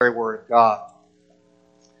very Word of God.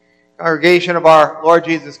 Congregation of our Lord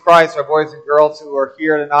Jesus Christ, our boys and girls who are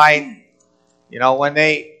here tonight, when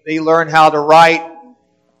they learn how to write,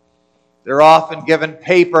 they're often given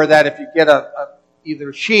paper that if you get either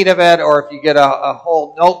a sheet of it or if you get a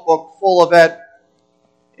whole notebook full of it,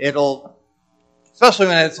 especially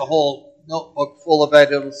when it's a whole notebook full of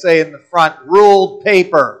it, it'll say in the front, ruled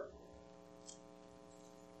paper.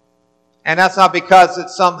 And that's not because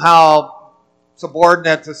it's somehow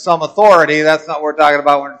subordinate to some authority. That's not what we're talking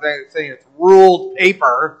about when we're saying it's ruled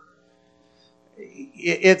paper.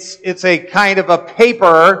 It's a kind of a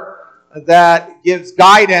paper that gives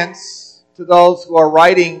guidance to those who are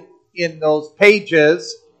writing in those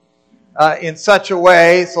pages in such a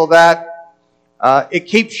way so that it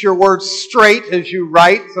keeps your words straight as you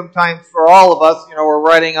write. Sometimes for all of us, we're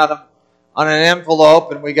writing on an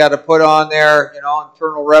envelope and we got to put on there,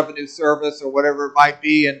 Internal Revenue Service or whatever it might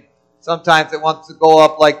be, and sometimes it wants to go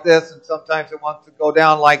up like this and sometimes it wants to go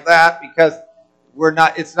down like that because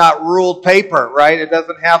it's not ruled paper, right? It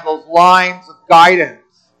doesn't have those lines of guidance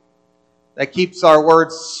that keeps our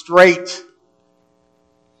words straight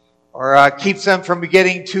or keeps them from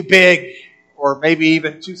getting too big or maybe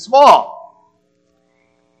even too small.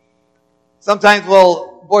 Sometimes,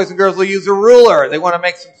 boys and girls will use a ruler. They want to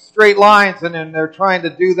make some straight lines, and then they're trying to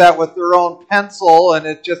do that with their own pencil, and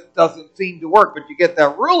it just doesn't seem to work. But you get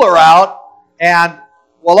that ruler out, and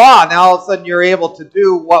voila, now all of a sudden you're able to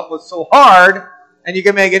do what was so hard, and you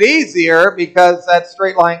can make it easier because that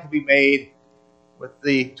straight line can be made with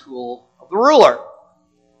the tool of the ruler.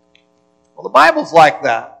 Well, the Bible's like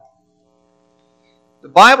that. The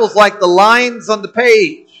Bible's like the lines on the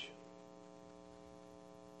page.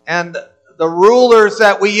 And the rulers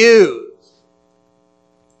that we use.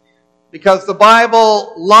 Because the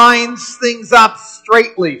Bible lines things up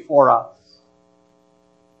straightly for us.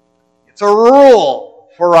 It's a rule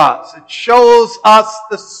for us. It shows us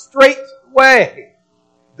the straight way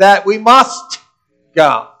that we must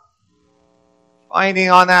go. Finding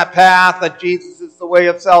on that path that Jesus is the way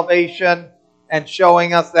of salvation and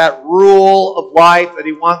showing us that rule of life that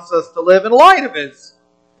He wants us to live in light of His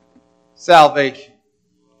salvation.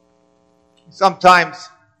 We sometimes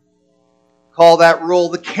call that rule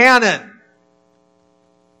the canon.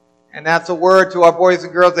 And that's a word to our boys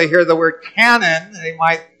and girls. They hear the word canon, they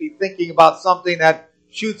might be thinking about something that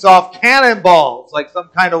shoots off cannonballs, like some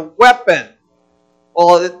kind of weapon.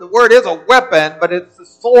 Well, the word is a weapon, but it's the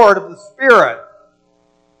sword of the Spirit.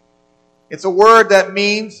 It's a word that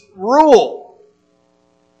means rule,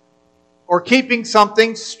 or keeping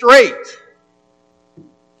something straight.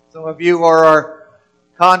 Some of you are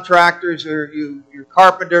contractors, or you're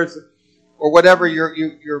carpenters, or whatever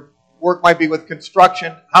your work might be with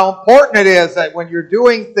construction. How important it is that when you're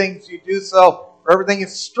doing things, you do so where everything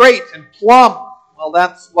is straight and plumb. Well,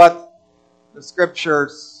 that's what the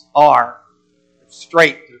Scriptures are. They're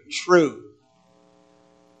straight, they're true.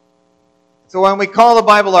 So when we call the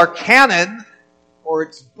Bible our canon, or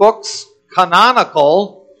its books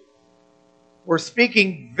canonical, we're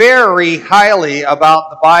speaking very highly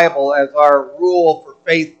about the Bible as our rule for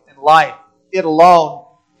faith and life. It alone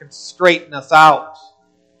can straighten us out.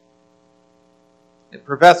 It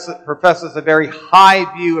professes a very high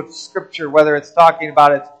view of Scripture, whether it's talking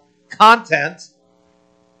about its content,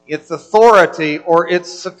 its authority, or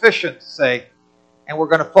its sufficiency. And we're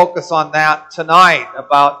going to focus on that tonight,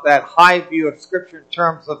 about that high view of Scripture in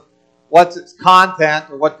terms of what's its content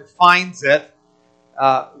or what defines it,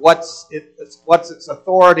 what's its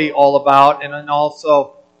authority all about, and then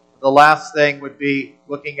also the last thing would be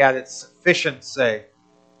looking at its sufficiency.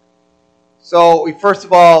 So we first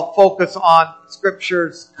of all focus on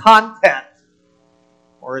Scripture's content,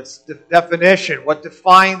 or its definition, what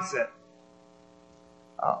defines it.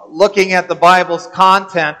 Looking at the Bible's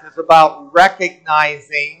content is about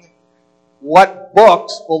recognizing what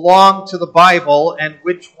books belong to the Bible and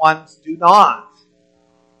which ones do not.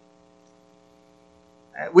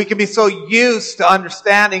 We can be so used to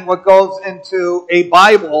understanding what goes into a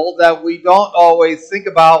Bible that we don't always think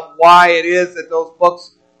about why it is that those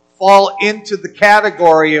books fall into the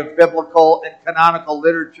category of biblical and canonical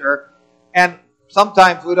literature. And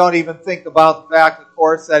sometimes we don't even think about the fact, of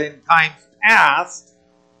course, that in times past,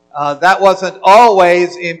 that wasn't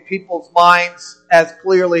always in people's minds as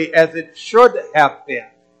clearly as it should have been.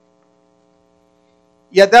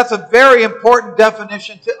 Yet that's a very important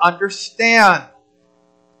definition to understand.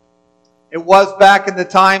 It was back in the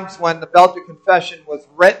times when the Belgic Confession was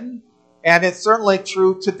written, and it's certainly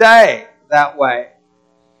true today that way.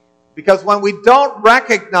 Because when we don't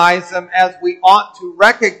recognize them as we ought to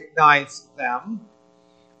recognize them,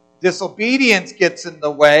 disobedience gets in the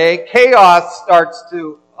way, chaos starts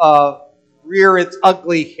to rear its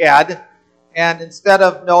ugly head. And instead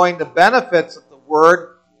of knowing the benefits of the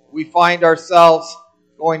Word, we find ourselves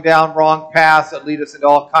going down wrong paths that lead us into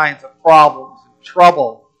all kinds of problems and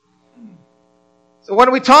trouble. So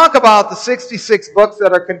when we talk about the 66 books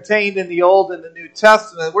that are contained in the Old and the New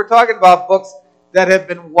Testament, we're talking about books that have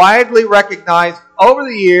been widely recognized over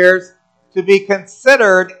the years to be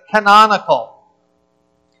considered canonical.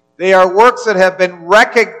 They are works that have been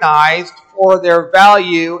recognized for their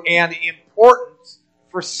value and importance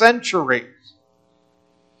for centuries.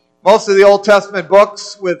 Most of the Old Testament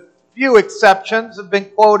books, with few exceptions, have been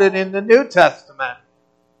quoted in the New Testament.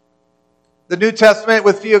 The New Testament,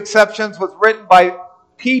 with few exceptions, was written by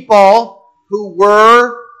people who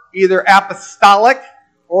were either apostolic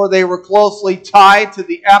or they were closely tied to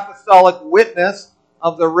the apostolic witness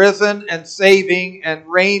of the risen and saving and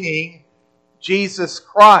reigning Jesus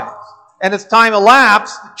Christ. And as time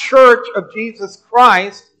elapsed, the Church of Jesus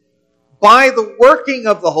Christ, by the working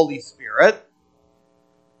of the Holy Spirit,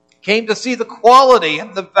 came to see the quality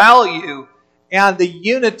and the value and the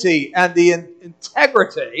unity and the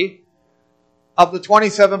integrity of the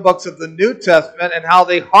 27 books of the New Testament and how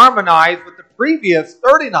they harmonize with the previous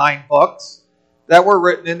 39 books that were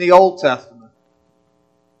written in the Old Testament.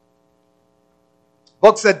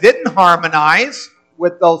 Books that didn't harmonize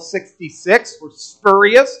with those 66 were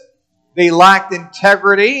spurious, they lacked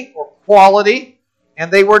integrity or quality,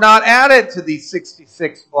 and they were not added to these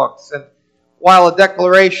 66 books. And while a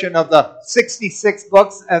declaration of the 66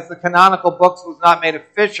 books as the canonical books was not made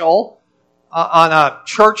official on a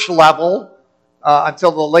church level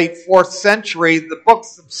until the late 4th century, the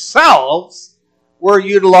books themselves were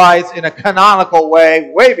utilized in a canonical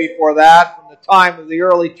way way before that, from the time of the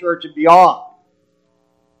early church and beyond.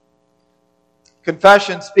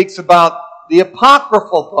 Confession speaks about the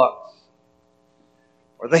apocryphal books,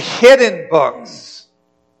 or the hidden books,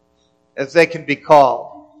 as they can be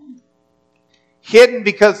called. Hidden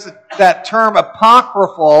because that term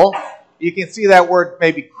apocryphal, you can see that word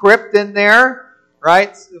maybe crypt in there,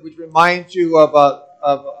 right? Which reminds you of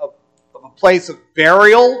a place of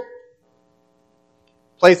burial,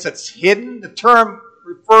 a place that's hidden. The term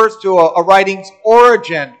refers to a writing's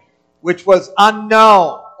origin, which was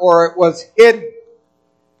unknown, or it was hidden,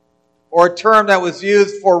 or a term that was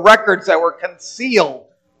used for records that were concealed,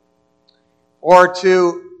 or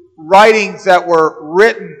to writings that were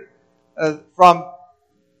written from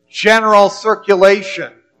general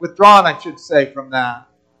circulation, withdrawn, I should say, from that,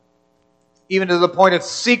 even to the point of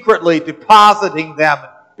secretly depositing them and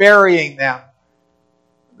burying them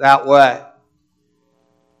that way.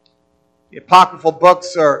 The apocryphal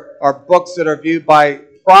books are books that are viewed by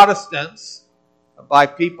Protestants, by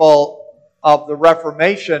people of the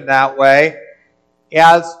Reformation that way,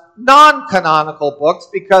 as non-canonical books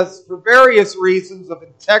because for various reasons of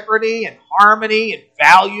integrity and harmony and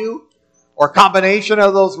value, or a combination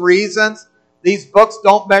of those reasons, these books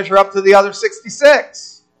don't measure up to the other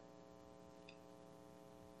 66.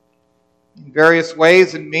 In various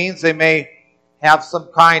ways and means, they may have some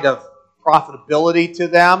kind of profitability to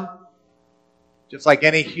them, just like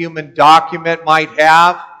any human document might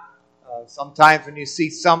have. Sometimes when you see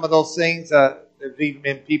some of those things, there's even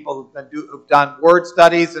been people who've done word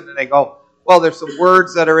studies, and then they go, well, there's some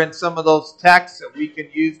words that are in some of those texts that we can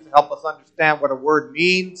use to help us understand what a word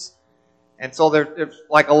means. And so there's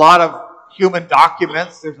like a lot of human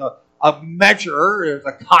documents, there's a measure, there's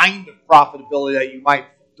a kind of profitability that you might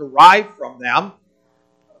derive from them,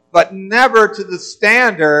 but never to the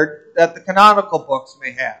standard that the canonical books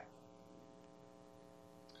may have.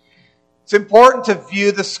 It's important to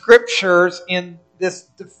view the Scriptures in this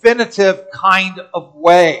definitive kind of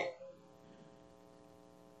way.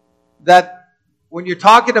 That when you're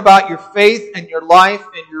talking about your faith and your life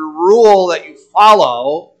and your rule that you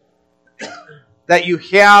follow, that you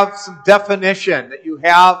have some definition, that you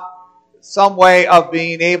have some way of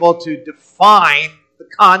being able to define the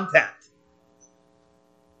content.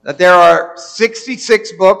 That there are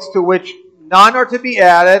 66 books to which none are to be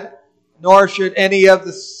added, nor should any of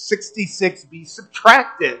the 66 be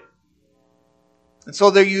subtracted. And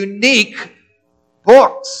so they're unique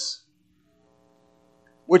books,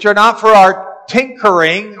 which are not for our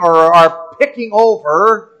tinkering or our picking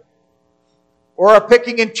over or our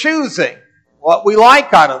picking and choosing what we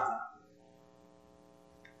like out of them.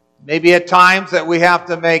 Maybe at times that we have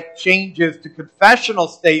to make changes to confessional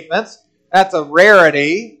statements. That's a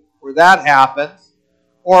rarity where that happens.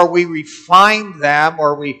 Or we refine them,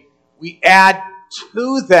 or we add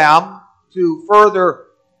to them to further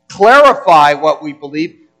clarify what we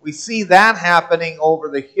believe. We see that happening over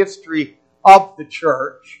the history of the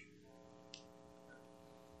church.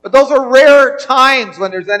 But those are rare times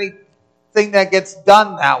when there's anything that gets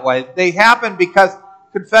done that way. They happen because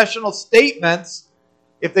confessional statements,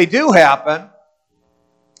 if they do happen,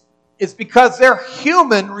 it's because they're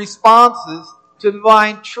human responses to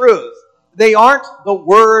divine truth. They aren't the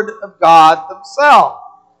Word of God themselves.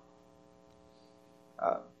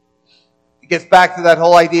 It gets back to that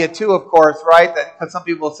whole idea too, of course, right? Because some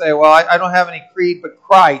people say, well, I don't have any creed but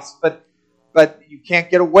Christ, but you can't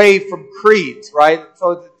get away from creeds, right?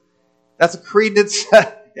 So that's a creed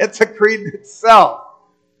it's a creed in itself,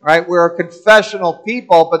 right? We're a confessional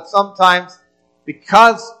people, but sometimes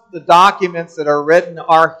because the documents that are written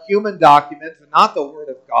are human documents and not the Word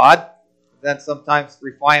of God, then sometimes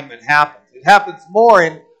refinement happens. It happens more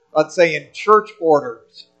in, let's say, in church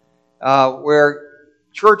orders, where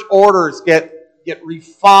church orders get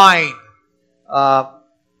refined.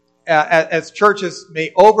 As churches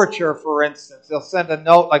may overture, for instance, they'll send a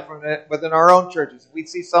note like from within our own churches. If we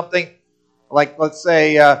see something like, let's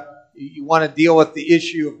say, you want to deal with the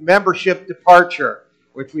issue of membership departure,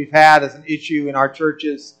 which we've had as an issue in our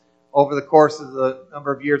churches over the course of the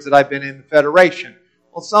number of years that I've been in the Federation.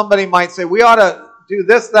 Well, somebody might say, we ought to do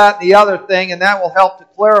this, that, and the other thing, and that will help to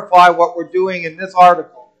clarify what we're doing in this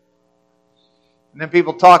article. And then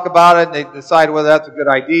people talk about it, and they decide whether that's a good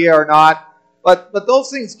idea or not. But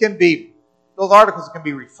those things those articles can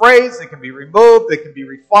be rephrased, they can be removed, they can be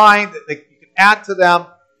refined, you can add to them.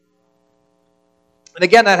 And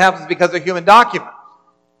again, that happens because they're human documents.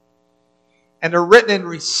 And they're written in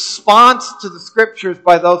response to the Scriptures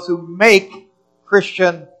by those who make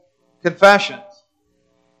Christian confessions.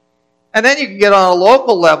 And then you can get on a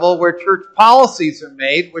local level where church policies are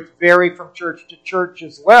made, which vary from church to church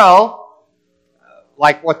as well.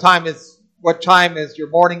 Like what time is your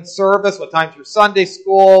morning service? What time is your Sunday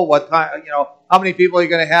school? What time, how many people are you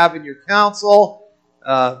going to have in your council?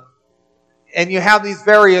 And you have these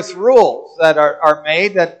various rules that are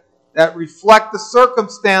made that reflect the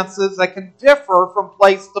circumstances that can differ from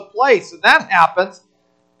place to place. And that happens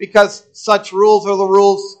because such rules are the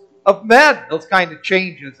rules of men, those kind of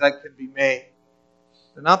changes that can be made.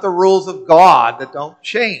 They're not the rules of God that don't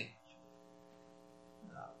change.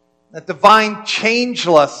 That divine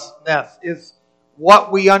changelessness is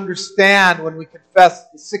what we understand when we confess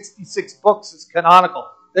the 66 books as canonical.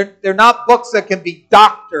 They're not books that can be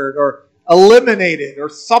doctored or eliminated or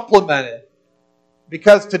supplemented,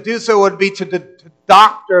 because to do so would be to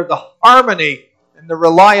doctor the harmony and the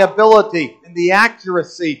reliability and the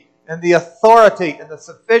accuracy and the authority and the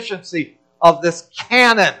sufficiency of this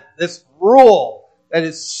canon, this rule that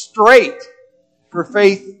is straight for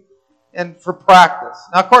faith and for practice.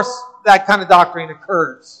 Now, of course, that kind of doctrine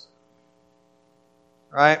occurs,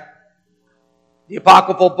 right? The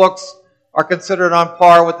apocryphal books are considered on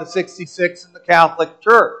par with the 66 in the Catholic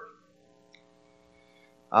Church.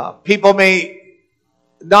 People may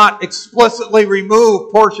not explicitly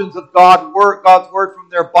remove portions of God's Word from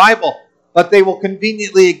their Bible, but they will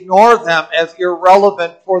conveniently ignore them as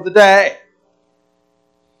irrelevant for the day.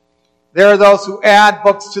 There are those who add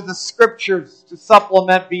books to the Scriptures to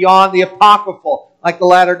supplement beyond the apocryphal, like the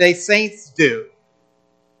Latter-day Saints do,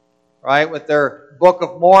 right? With their Book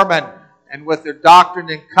of Mormon and with their Doctrine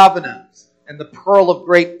and Covenants and the Pearl of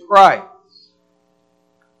Great Price.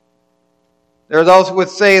 There are those who would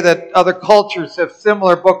say that other cultures have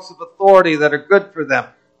similar books of authority that are good for them.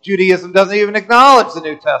 Judaism doesn't even acknowledge the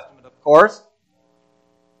New Testament, of course.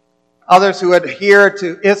 Others who adhere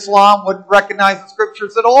to Islam wouldn't recognize the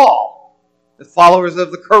Scriptures at all, as followers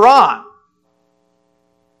of the Quran.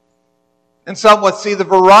 And some would see the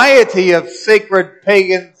variety of sacred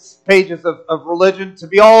pages of religion to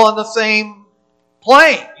be all on the same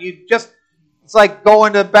plane. It's like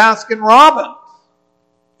going to Baskin Robbins.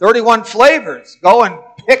 31 flavors. Go and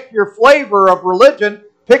pick your flavor of religion,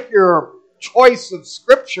 pick your choice of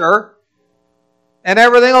Scripture, and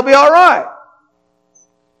everything will be all right.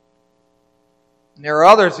 And there are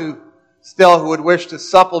others who would wish to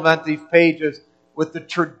supplement these pages with the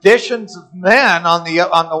traditions of men on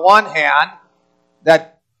the one hand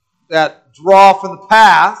that draw from the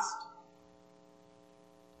past,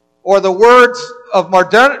 or the words of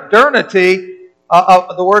modernity,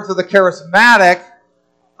 the words of the charismatic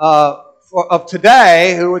of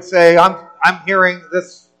today, who would say, I'm hearing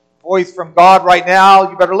this voice from God right now,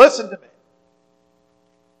 you better listen to me.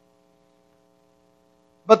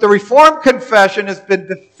 But the Reformed confession has been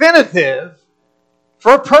definitive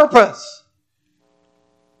for a purpose.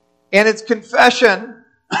 And its confession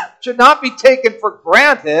should not be taken for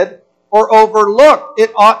granted or overlooked.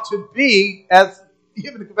 It ought to be, as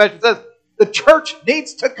even the confession says, the church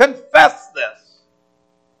needs to confess this.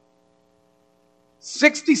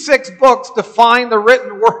 66 books define the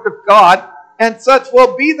written Word of God, and such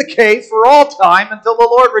will be the case for all time until the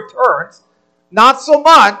Lord returns. Not so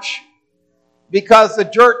much because the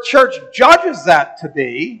church judges that to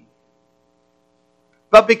be,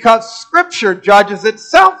 but because Scripture judges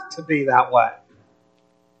itself to be that way.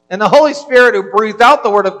 And the Holy Spirit who breathed out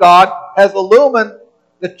the Word of God has illumined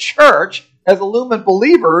the church, has illumined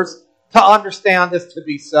believers to understand this to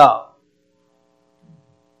be so.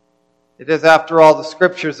 It is, after all, the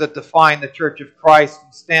Scriptures that define the Church of Christ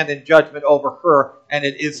and stand in judgment over her, and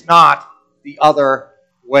it is not the other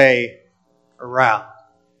way around.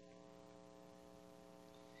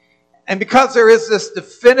 And because there is this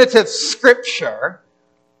definitive Scripture,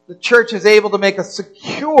 the church is able to make a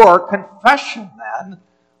secure confession then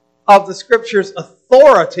of the Scripture's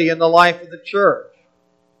authority in the life of the church.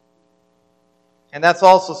 And that's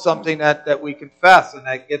also something that we confess, and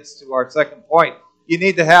that gets to our second point. You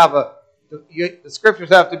need to have the Scriptures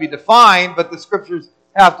have to be defined, but the Scriptures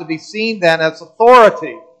have to be seen then as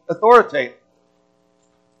authoritative.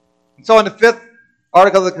 And so in the fifth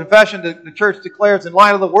article of the confession, the church declares in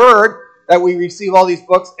light of the Word that we receive all these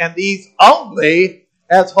books, and these only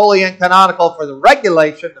as holy and canonical for the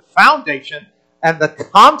regulation, the foundation, and the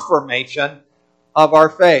confirmation of our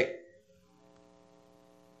faith.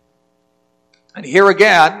 And here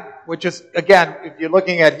again, which is, again, if you're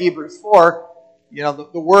looking at Hebrews 4, the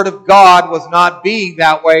Word of God was not being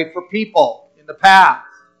that way for people in the past.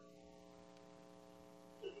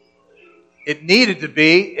 It needed to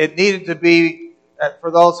be. It needed to be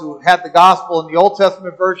for those who had the gospel in the Old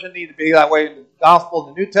Testament version, it needed to be that way in the gospel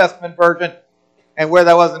in the New Testament version. And where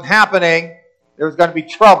that wasn't happening, there was going to be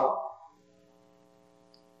trouble.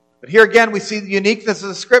 But here again, we see the uniqueness of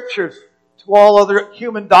the Scriptures to all other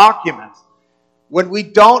human documents. When we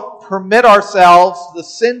don't permit ourselves the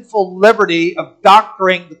sinful liberty of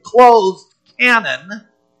doctoring the closed canon,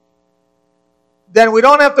 then we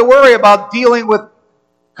don't have to worry about dealing with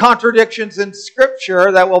contradictions in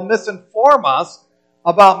Scripture that will misinform us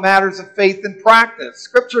about matters of faith and practice.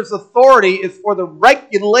 Scripture's authority is for the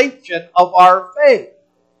regulation of our faith.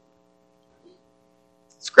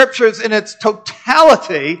 Scriptures in its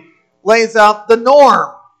totality lays out the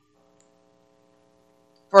norm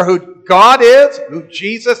for who God is, who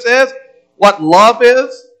Jesus is, what love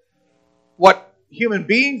is, what human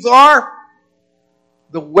beings are,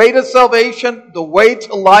 the way to salvation, the way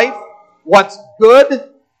to life, what's good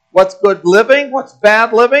living, what's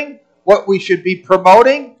bad living, what we should be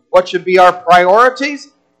promoting, what should be our priorities,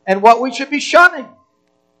 and what we should be shunning.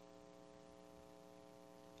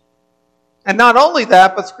 And not only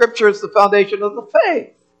that, but Scripture is the foundation of the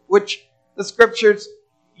faith, which the Scriptures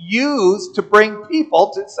use to bring people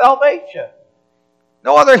to salvation.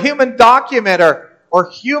 No other human document or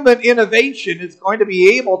human innovation is going to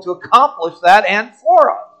be able to accomplish that and for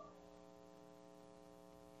us.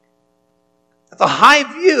 That's a high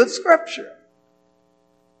view of Scripture.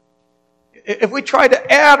 If we try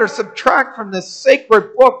to add or subtract from this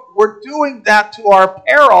sacred book, we're doing that to our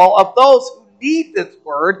peril of those who need this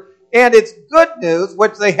Word and its good news,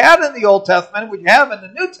 which they had in the Old Testament, which have in the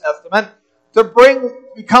New Testament, to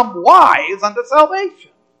become wise unto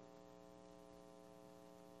salvation.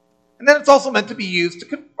 And then it's also meant to be used to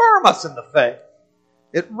confirm us in the faith.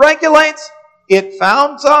 It regulates, it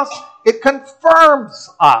founds us, it confirms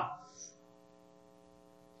us.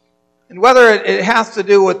 And whether it has to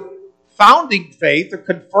do with founding faith or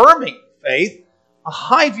confirming faith, a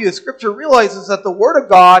high view of Scripture realizes that the Word of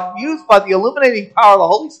God, used by the illuminating power of the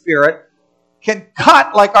Holy Spirit, can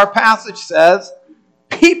cut, like our passage says,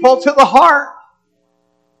 people to the heart.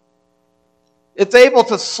 It's able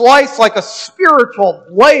to slice like a spiritual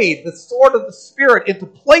blade, the sword of the Spirit, into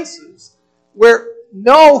places where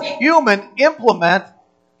no human implement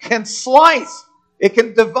can slice. It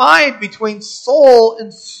can divide between soul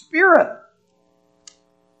and spirit.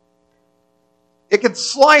 It can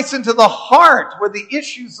slice into the heart where the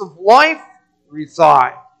issues of life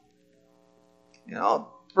reside.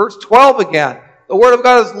 Verse 12 again. The Word of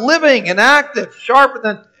God is living and active, sharper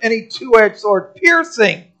than any two-edged sword,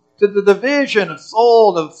 piercing to the division of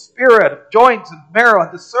soul, of spirit, of joints and marrow,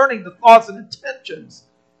 and discerning the thoughts and intentions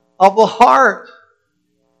of the heart.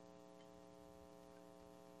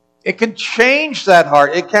 It can change that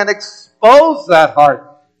heart. It can expose that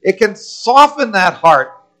heart. It can soften that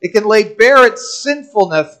heart. It can lay bare its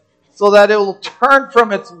sinfulness so that it will turn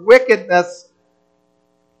from its wickedness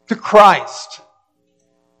to Christ.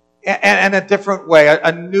 And a different way,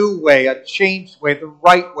 a new way, a changed way, the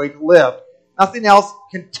right way to live. Nothing else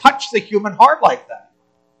can touch the human heart like that.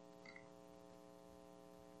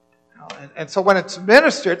 And so when it's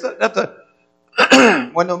ministered, that's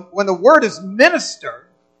when the word is ministered,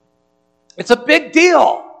 it's a big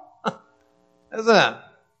deal, isn't it?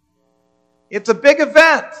 It's a big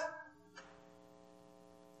event.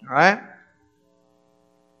 All right?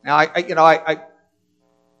 Now,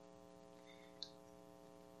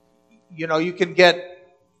 you can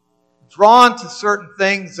get drawn to certain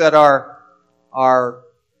things that are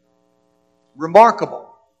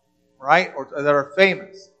remarkable, right? Or that are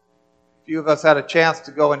famous. A few of us had a chance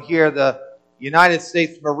to go and hear the United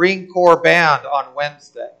States Marine Corps Band on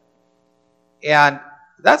Wednesday. And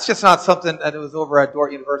that's just not something that was over at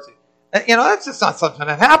Dordt University. And, that's just not something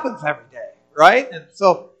that happens every day, right? And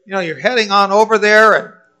so, you're heading on over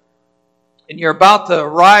there and you're about to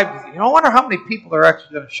arrive. I wonder how many people are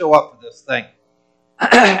actually going to show up for this thing.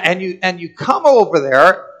 and you come over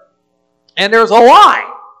there and there's a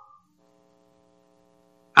line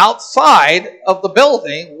outside of the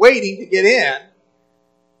building waiting to get in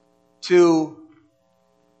to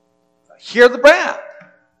hear the band.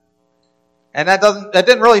 And that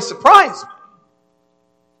didn't really surprise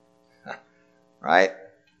me. Right?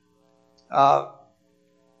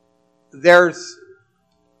 There's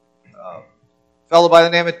a fellow by the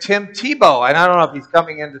name of Tim Tebow, and I don't know if he's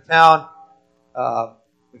coming into town.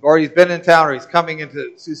 Or he's been in town, or he's coming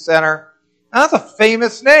into Sioux Center. Now, that's a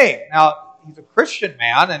famous name. Now, he's a Christian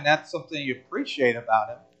man, and that's something you appreciate about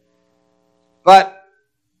him. But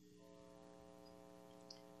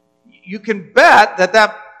you can bet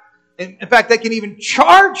that in fact, they can even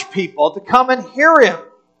charge people to come and hear him.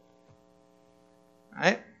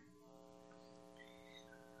 Right?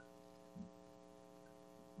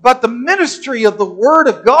 But the ministry of the Word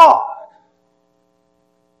of God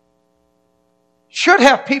should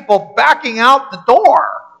have people backing out the door,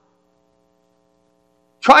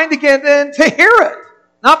 trying to get in to hear it.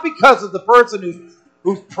 Not because of the person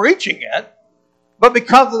who's preaching it, but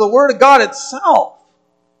because of the Word of God itself.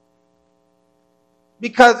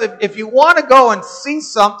 Because if you want to go and see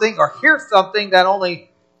something or hear something that only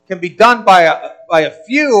can be done by a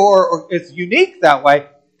few or it's unique that way,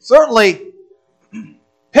 certainly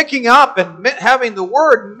picking up and having the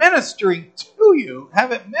Word ministering to you,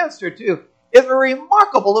 have it ministered to you, is a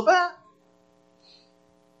remarkable event.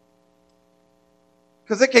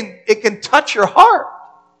 Because it can touch your heart.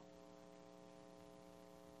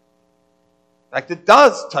 In fact, it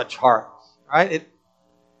does touch hearts, right?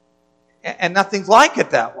 And nothing's like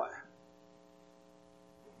it that way.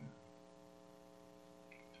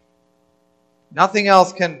 Nothing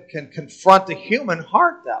else can confront the human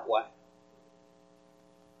heart that way.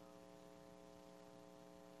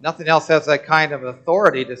 Nothing else has that kind of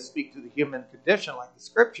authority to speak to the human condition like the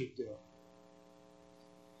Scriptures do.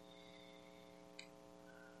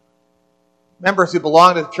 Members who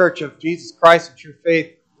belong to the Church of Jesus Christ in true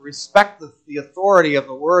faith respect the authority of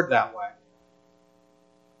the Word that way.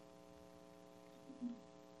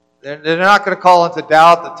 They're not going to call into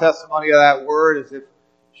doubt the testimony of that Word as if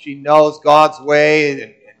she knows God's way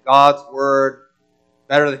and God's Word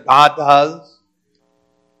better than God does.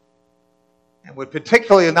 And would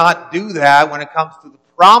particularly not do that when it comes to the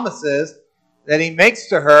promises that He makes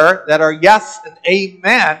to her that are yes and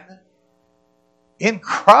amen in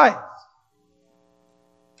Christ.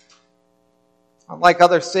 Unlike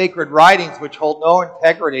other sacred writings which hold no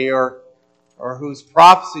integrity or whose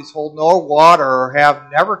prophecies hold no water or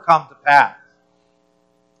have never come to pass.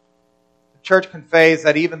 The church conveys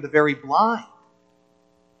that even the very blind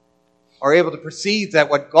are able to perceive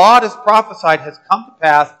that what God has prophesied has come to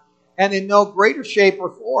pass, and in no greater shape or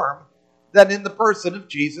form than in the person of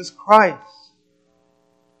Jesus Christ.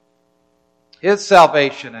 His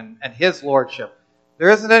salvation and His lordship. There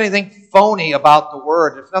isn't anything phony about the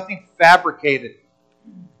Word. There's nothing fabricated.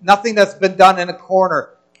 Nothing that's been done in a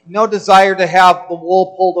corner. No desire to have the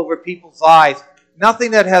wool pulled over people's eyes. Nothing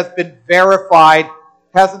that has been verified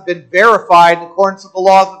hasn't been verified in accordance with the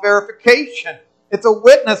laws of verification. It's a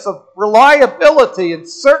witness of reliability and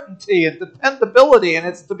certainty and dependability, and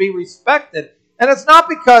it's to be respected. And it's not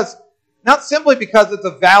simply because it's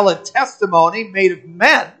a valid testimony made of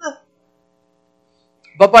men,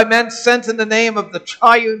 but by men sent in the name of the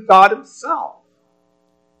triune God Himself.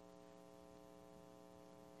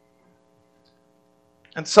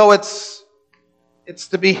 And so it's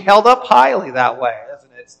to be held up highly that way,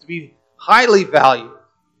 isn't it? It's to be highly valued.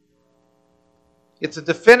 It's a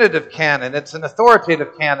definitive canon. It's an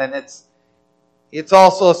authoritative canon. It's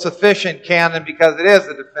also a sufficient canon because it is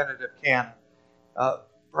a definitive canon.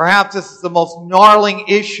 Perhaps this is the most gnarling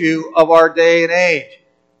issue of our day and age.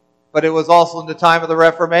 But it was also in the time of the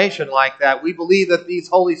Reformation like that. We believe that these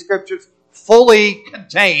Holy Scriptures fully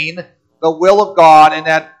contain the will of God and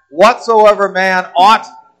that whatsoever man ought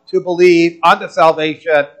to believe unto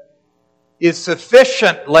salvation is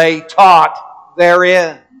sufficiently taught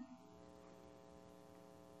therein.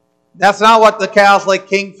 That's not what the Catholic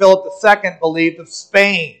King Philip II believed of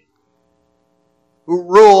Spain, who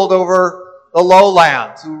ruled over the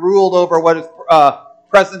lowlands, who ruled over what is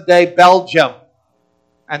present-day Belgium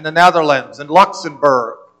and the Netherlands and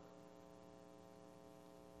Luxembourg.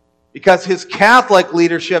 Because his Catholic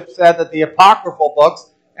leadership said that the apocryphal books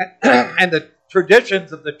and the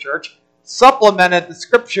traditions of the church supplemented the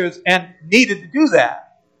scriptures and needed to do that.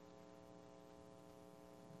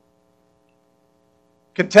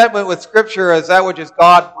 Contentment with scripture as that which is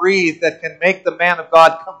God-breathed, that can make the man of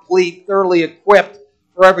God complete, thoroughly equipped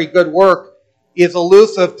for every good work, is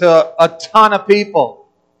elusive to a ton of people.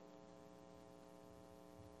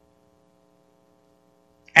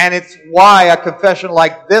 And it's why a confession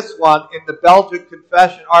like this one in the Belgian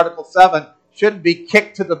Confession, Article 7, shouldn't be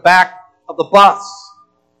kicked to the back of the bus.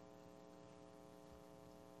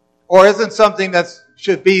 Or isn't something that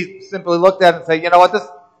should be simply looked at and say, you know what,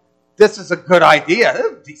 this is a good idea. This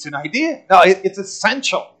is a decent idea. No, it's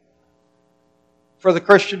essential for the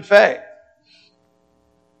Christian faith.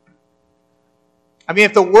 I mean,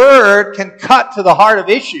 if the Word can cut to the heart of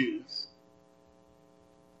issues,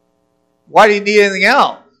 why do you need anything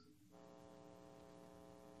else?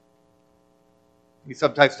 We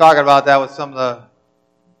sometimes talking about that with some of the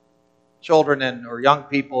children or young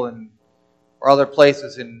people or other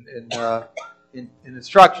places in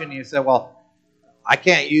instruction. You say, well, I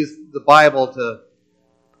can't use the Bible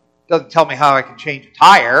doesn't tell me how I can change a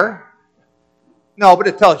tire. No, but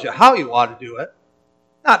it tells you how you ought to do it.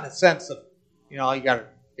 Not in the sense of, you got to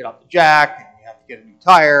get off the jack and you have to get a new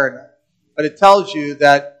tire. But it tells you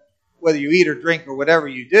that whether you eat or drink or whatever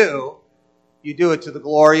you do it to the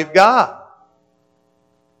glory of God.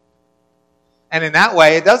 And in that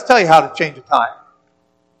way, it does tell you how to change a tire.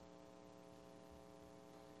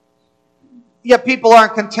 Yet people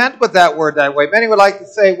aren't content with that word that way. Many would like to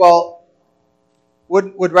say, well,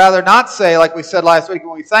 would rather not say, like we said last week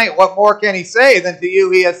when we sang it, what more can he say than to you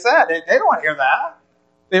he has said? They don't want to hear that.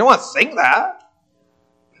 They don't want to sing that.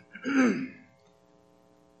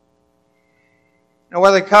 Now,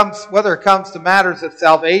 whether it comes to matters of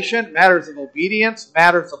salvation, matters of obedience,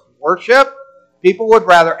 matters of worship, people would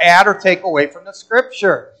rather add or take away from the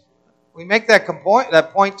Scriptures. We make that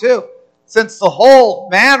point too. Since the whole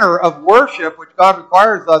manner of worship which God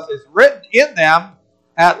requires us is written in them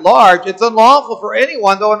at large, it's unlawful for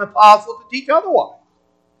anyone, though an apostle, to teach otherwise.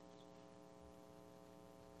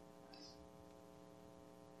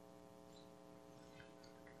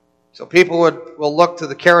 So people will look to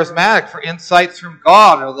the charismatic for insights from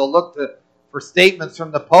God, or they'll look for statements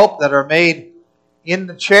from the Pope that are made in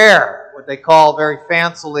the chair, what they call very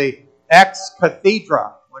fancily ex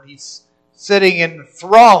cathedra, when he's sitting in the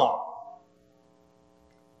throne.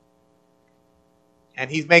 And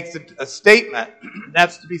he makes a statement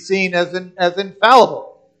that's to be seen as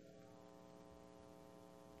infallible.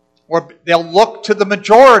 Or they'll look to the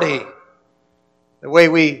majority. The way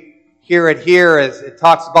we hear it here is it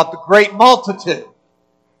talks about the great multitude.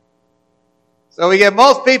 So we get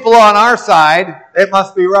most people on our side, it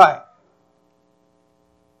must be right.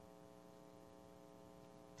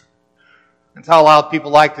 That's how a lot of people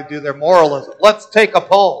like to do their moralism. Let's take a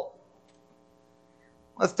poll.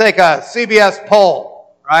 Let's take a CBS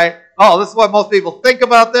poll, right? Oh, this is what most people think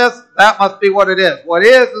about this. That must be what it is. What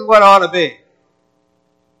is what ought to be.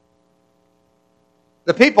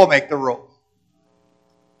 The people make the rules.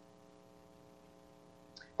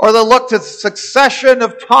 Or they'll look to succession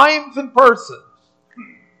of times and persons.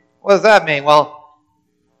 What does that mean? Well,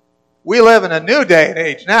 we live in a new day and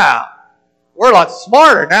age now. We're a lot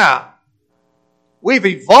smarter now. We've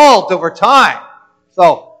evolved over time.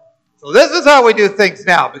 So this is how we do things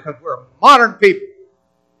now, because we're modern people.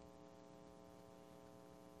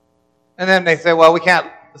 And then they say, well,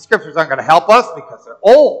 the Scriptures aren't going to help us because they're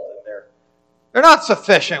old. And they're not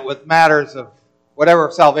sufficient with matters of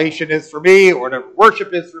whatever salvation is for me, or whatever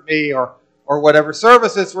worship is for me, or whatever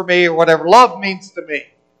service is for me, or whatever love means to me.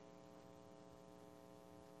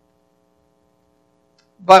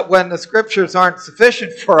 But when the Scriptures aren't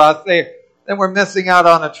sufficient for us, then we're missing out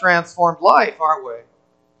on a transformed life, aren't we?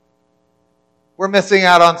 We're missing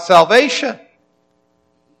out on salvation.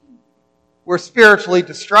 We're spiritually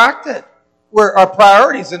distracted. Our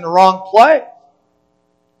priority's in the wrong place.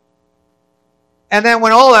 And then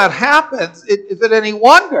when all that happens, is it any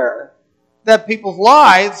wonder that people's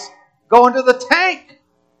lives go into the tank?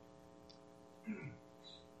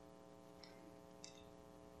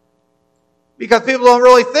 Because people don't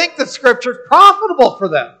really think that Scripture is profitable for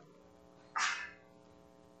them.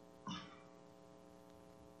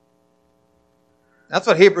 That's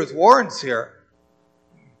what Hebrews warns here.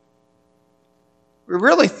 We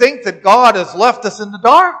really think that God has left us in the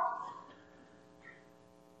dark,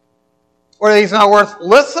 or that He's not worth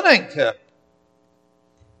listening to.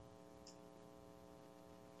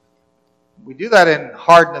 We do that in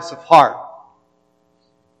hardness of heart.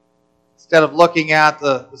 Instead of looking at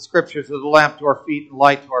the Scriptures as a lamp to our feet and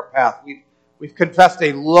light to our path, we've confessed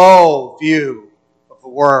a low view of the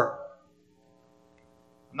Word.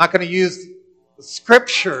 I'm not going to use the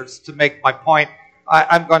Scriptures to make my point.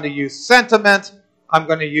 I'm going to use sentiment. I'm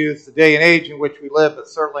going to use the day and age in which we live, but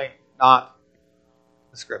certainly not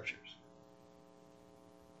the Scriptures.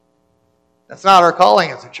 That's not our calling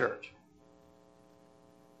as a church.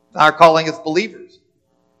 Our calling as believers.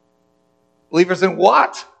 Believers in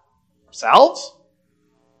what? Ourselves?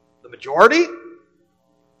 The majority?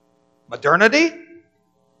 Modernity?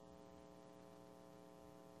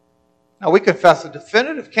 Now we confess a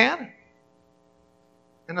definitive canon,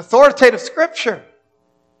 an authoritative Scripture,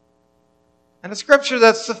 and a Scripture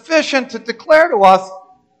that's sufficient to declare to us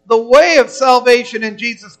the way of salvation in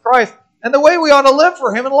Jesus Christ and the way we ought to live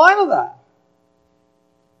for Him in light of that.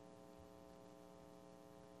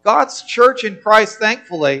 God's church in Christ,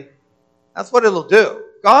 thankfully, that's what it'll do.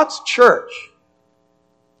 God's church,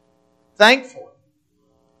 thankfully,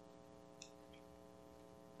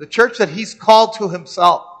 the church that He's called to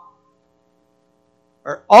Himself,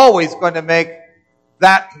 are always going to make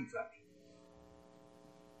that confession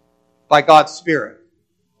by God's Spirit.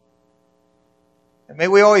 And may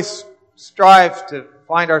we always strive to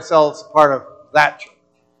find ourselves part of that church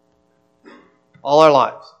all our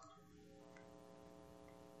lives.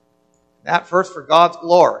 That first for God's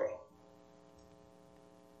glory.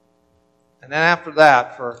 And then after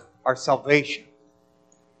that for our salvation,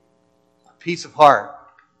 our peace of heart,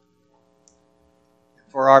 and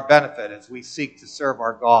for our benefit as we seek to serve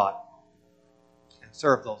our God and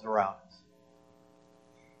serve those around us.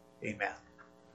 Amen.